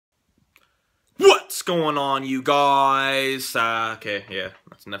What's going on, you guys? Okay, yeah,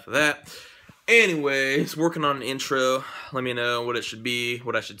 that's enough of that. Anyways, working on an intro. Let me know what it should be,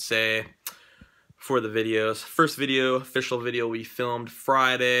 what I should say for the videos. First video, official video we filmed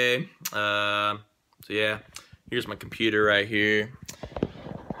Friday. So yeah, here's my computer right here.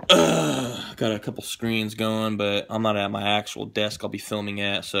 Got a couple screens going, but I'm not at my actual desk I'll be filming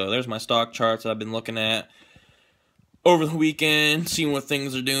at. So there's my stock charts I've been looking at over the weekend, seeing what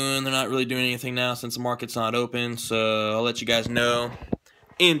things are doing. They're not really doing anything now since the market's not open, so I'll let you guys know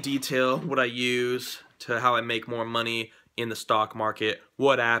in detail what I use to how I make more money in the stock market,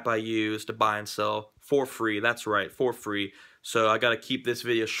 what app I use to buy and sell for free. That's right, for free. So I got to keep this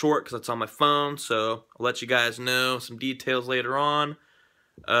video short because it's on my phone, so I'll let you guys know some details later on.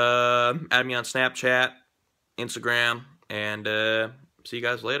 Add me on Snapchat, Instagram, and see you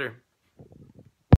guys later.